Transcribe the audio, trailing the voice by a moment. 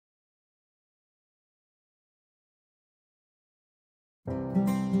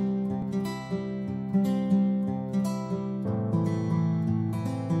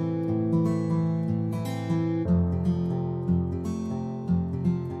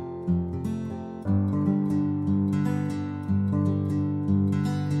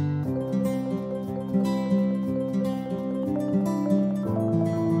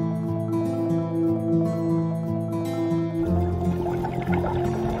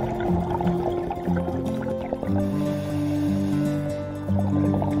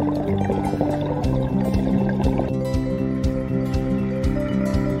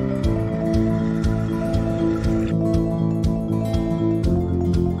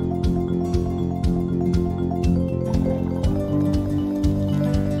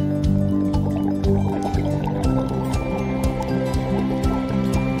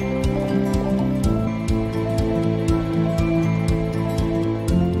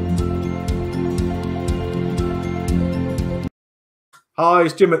Hi,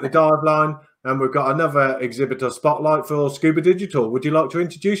 it's Jim at the Dive Line, and we've got another exhibitor spotlight for Scuba.Digital. Would you like to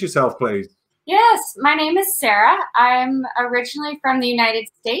introduce yourself, please? Yes, my name is Sarah. I'm originally from the United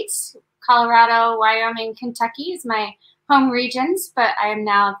States. Colorado, Wyoming, Kentucky is my home regions, but I am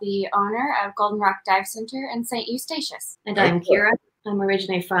now the owner of Golden Rock Dive Center in St. Eustatius. And I'm Kira. I'm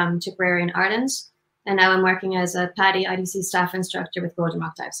originally from Tipperary in Ireland, and now I'm working as a PADI IDC staff instructor with Golden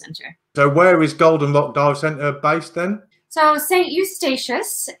Rock Dive Center. So where is Golden Rock Dive Center based then? So St.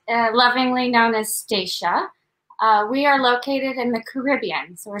 Eustatius, lovingly known as Statia, we are located in the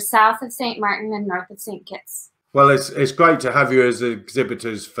Caribbean. So we're south of St. Martin and north of St. Kitts. Well, it's great to have you as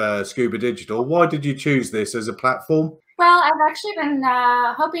exhibitors for Scuba.Digital. Why did you choose this as a platform? Well, I've actually been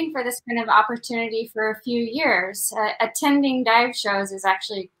hoping for this kind of opportunity for a few years. Attending dive shows is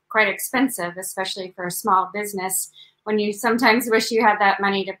actually quite expensive, especially for a small business, when you sometimes wish you had that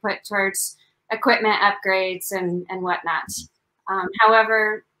money to put towards equipment upgrades and whatnot.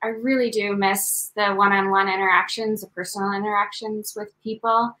 However, I really do miss the one-on-one interactions, the personal interactions with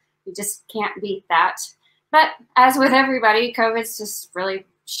people. You just can't beat that. But as with everybody, COVID's just really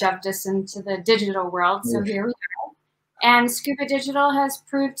shoved us into the digital world. So here we are. And Scuba.Digital has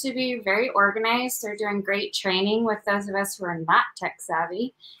proved to be very organized. They're doing great training with those of us who are not tech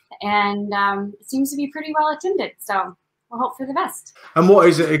savvy. And it seems to be pretty well attended. So we'll hope for the best. And what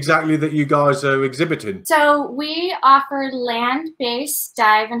is it exactly that you guys are exhibiting? So we offer land-based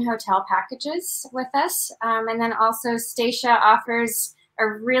dive and hotel packages with us. And then also Statia offers a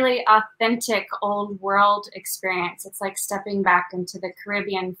really authentic old world experience. It's like stepping back into the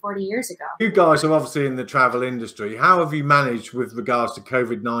Caribbean 40 years ago. You guys are obviously in the travel industry. How have you managed with regards to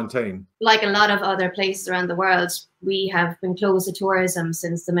COVID-19? Like a lot of other places around the world, we have been closed to tourism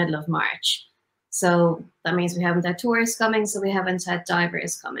since the middle of March. So that means we haven't had tourists coming, so we haven't had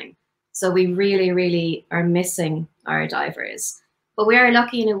divers coming. So we really, really are missing our divers. But we are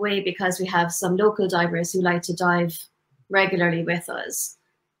lucky in a way because we have some local divers who like to dive regularly with us.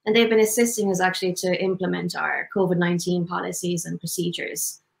 And they've been assisting us actually to implement our COVID-19 policies and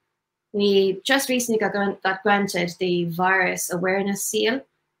procedures. We just recently got granted the virus awareness seal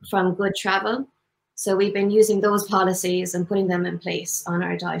from Good Travel. So we've been using those policies and putting them in place on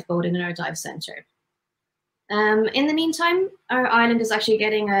our dive boat and in our dive center. In the meantime, our island is actually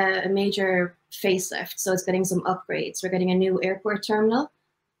getting a major facelift. So it's getting some upgrades. We're getting a new airport terminal.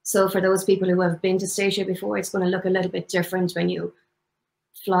 So for those people who have been to Statia before, it's going to look a little bit different when you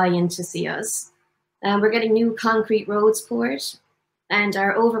fly in to see us. We're getting new concrete roads poured, and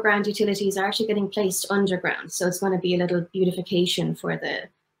our overground utilities are actually getting placed underground. So it's going to be a little beautification for the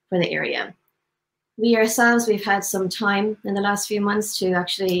area. We ourselves, we've had some time in the last few months to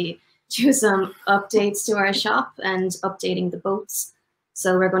actually do some updates to our shop and updating the boats.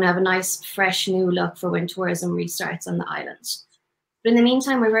 So we're going to have a nice, fresh new look for when tourism restarts on the island. But in the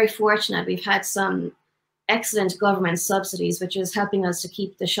meantime, we're very fortunate. We've had some excellent government subsidies, which is helping us to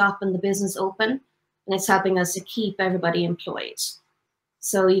keep the shop and the business open, and it's helping us to keep everybody employed.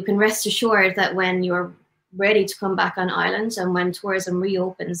 So you can rest assured that when you're ready to come back on island and when tourism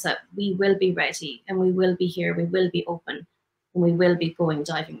reopens, that we will be ready and we will be here, we will be open, and we will be going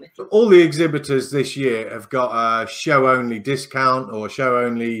diving with you. All the exhibitors this year have got a show-only discount or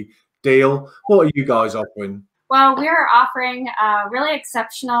show-only deal. What are you guys offering? Well, we're offering a really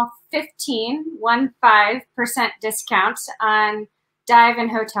exceptional 15% discount on dive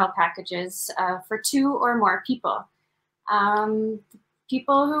and hotel packages for 2 or more people.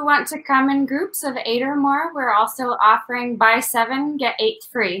 People who want to come in groups of 8 or more, we're also offering buy 7, get 8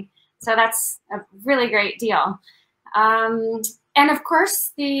 free. So that's a really great deal. And of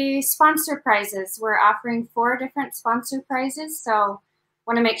course, the sponsor prizes. We're offering 4 different sponsor prizes. So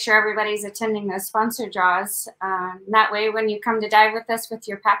want to make sure everybody's attending those sponsor draws. That way, when you come to dive with us with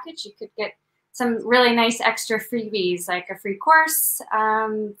your package, you could get some really nice extra freebies, like a free course,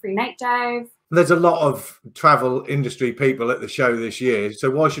 free night dive. There's a lot of travel industry people at the show this year, so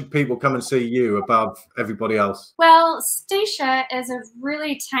why should people come and see you above everybody else? Well, Statia is a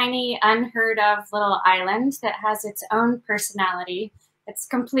really tiny, unheard of little island that has its own personality. It's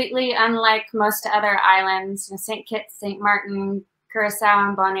completely unlike most other islands. St. Kitts, St. Martin, Curacao,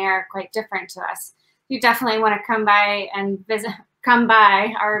 and Bonaire are quite different to us. You definitely want to come by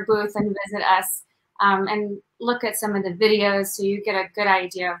our booth and visit us, and look at some of the videos so you get a good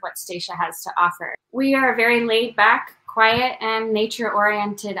idea of what Statia has to offer. We are a very laid back, quiet, and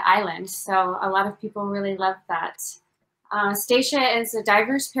nature-oriented island, so a lot of people really love that. Statia is a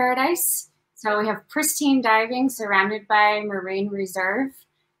diver's paradise, so we have pristine diving surrounded by marine reserve.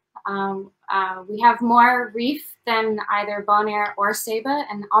 We have more reef than either Bonaire or Saba,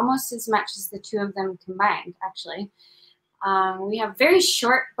 and almost as much as the two of them combined, actually. We have very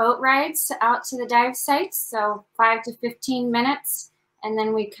short boat rides out to the dive sites, so 5 to 15 minutes, and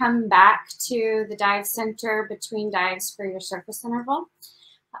then we come back to the dive center between dives for your surface interval.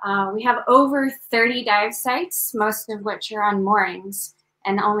 We have over 30 dive sites, most of which are on moorings,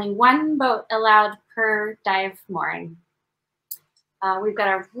 and only one boat allowed per dive mooring. We've got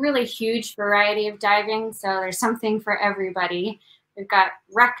a really huge variety of diving, so there's something for everybody. We've got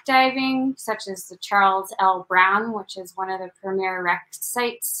wreck diving, such as the Charles L. Brown, which is one of the premier wreck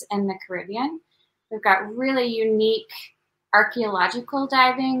sites in the Caribbean. We've got really unique archaeological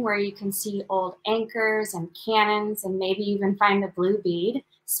diving, where you can see old anchors and cannons and maybe even find the blue bead,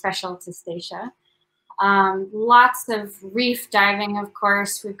 special to Statia. Lots of reef diving, of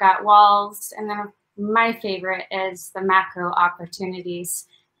course. We've got walls, and then my favorite is the macro opportunities.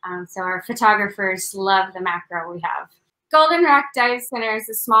 So our photographers love the macro we have. Golden Rock Dive Center is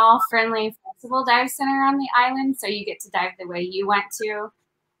a small, friendly, flexible dive center on the island, so you get to dive the way you want to.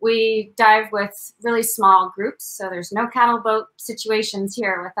 We dive with really small groups, so there's no cattle boat situations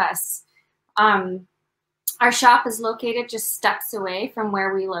here with us. Our shop is located just steps away from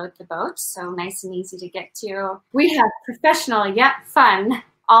where we load the boat, so nice and easy to get to. We have professional yet fun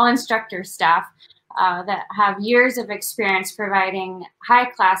all-instructor staff that have years of experience providing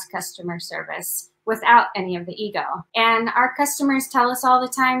high-class customer service without any of the ego. And our customers tell us all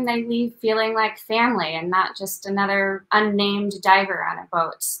the time they leave feeling like family and not just another unnamed diver on a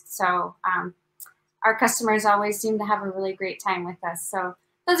boat. So our customers always seem to have a really great time with us. So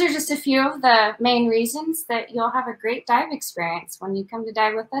those are just a few of the main reasons that you'll have a great dive experience when you come to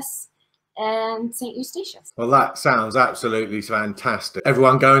dive with us in St. Eustatius. Well, that sounds absolutely fantastic.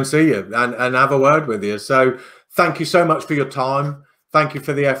 Everyone go and see you and have a word with you. So thank you so much for your time. Thank you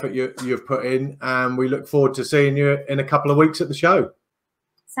for the effort you've put in, and we look forward to seeing you in a couple of weeks at the show.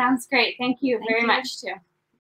 Sounds great. Thank you very much, too.